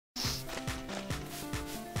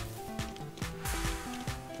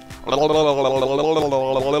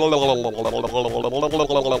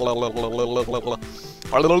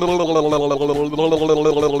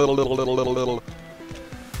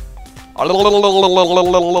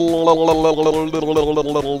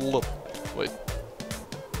Wait.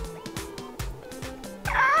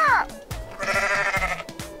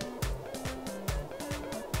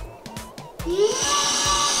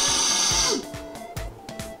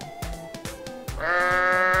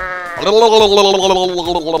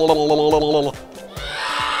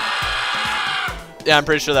 Yeah, I'm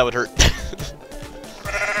pretty sure that would hurt.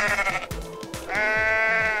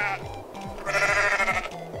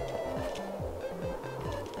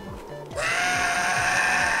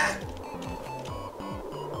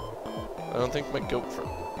 I don't think my goat from.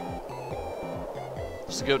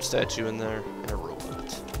 There's a goat statue in there and a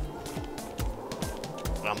robot.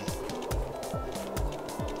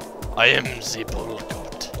 I am the bull goat.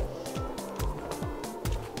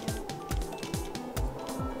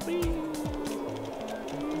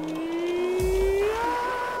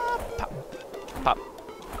 Pop, pop,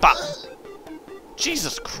 pop!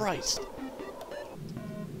 Jesus Christ!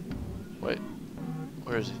 Wait,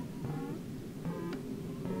 where is he?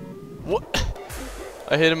 What?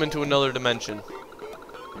 I hit him into another dimension.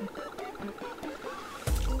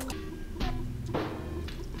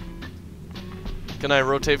 Can I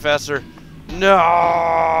rotate faster? No!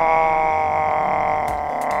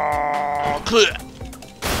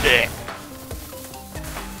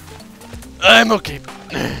 I'm okay.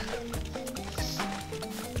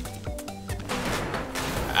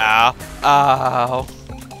 Ow. Ow.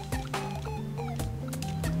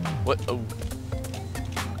 What? Oh.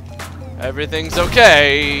 Everything's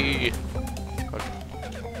okay.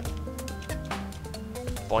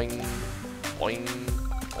 Boing. Boing.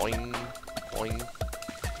 Boing. Boing.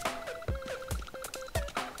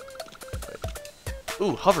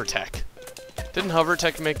 Ooh, hover tech. Didn't hover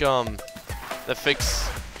tech make the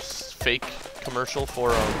fake commercial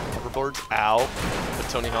for hoverboards? Ow. With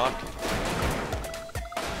Tony Hawk.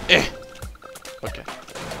 Eh. Okay.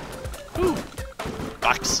 Ooh.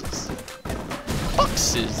 Boxes.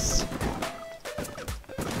 Boxes.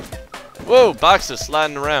 Whoa, boxes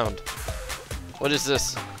sliding around. What is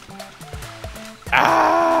this?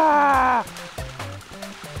 Ah!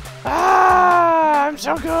 Ah! I'm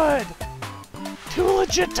so good. Too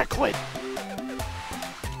legit to quit.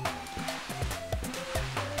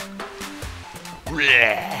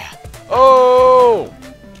 Oh!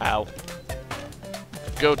 Ow.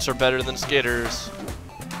 Goats are better than skaters.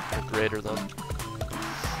 Or greater than.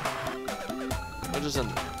 What is in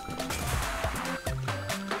there?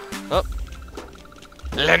 Oh.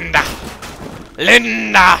 Linda!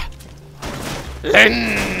 Linda!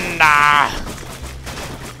 Linda!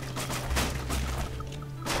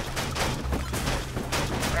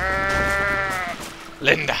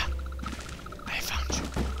 Linda! I found you.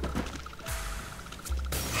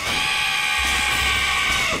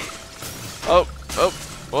 Oh, oh,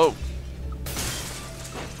 whoa.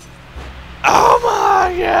 Oh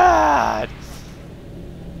my God!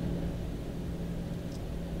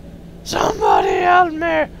 Somebody help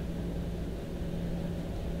me!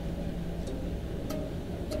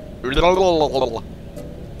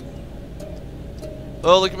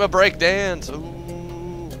 Oh, look at my break dance! Ooh.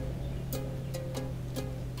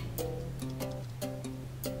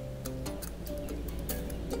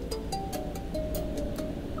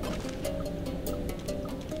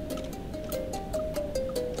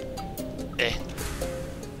 Eh.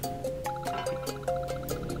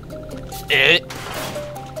 Eh.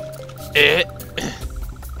 Eh.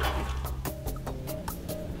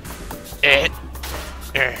 Eh.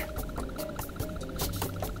 Eh.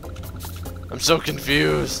 I'm so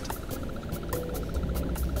confused.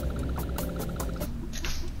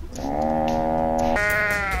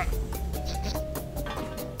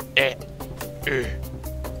 Eh. Eh.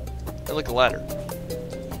 I like a ladder.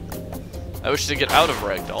 I wish to get out of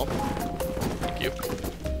ragdoll. Thank you.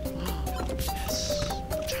 Yes.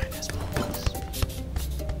 China's balls.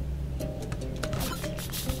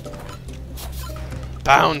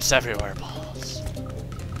 Bounce everywhere, balls.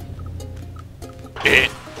 Eh.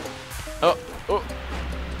 Oh, oh.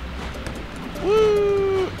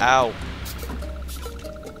 Woo! Ow.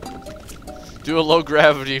 Do a low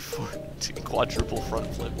gravity for quadruple front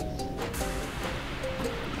flip.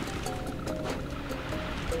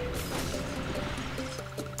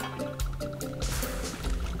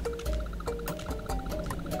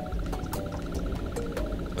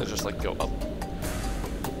 I just like go up.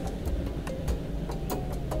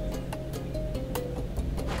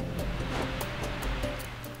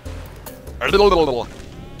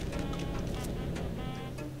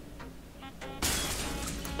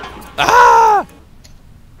 Ah!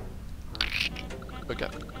 Okay.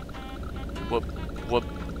 Whoop. Whoop.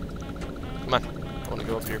 Come on. I want to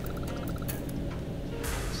go up here.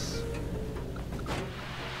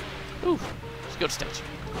 Ooh. Let's go to statue.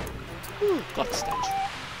 Ooh, got the statue.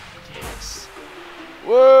 Yes.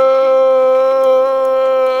 Whoa!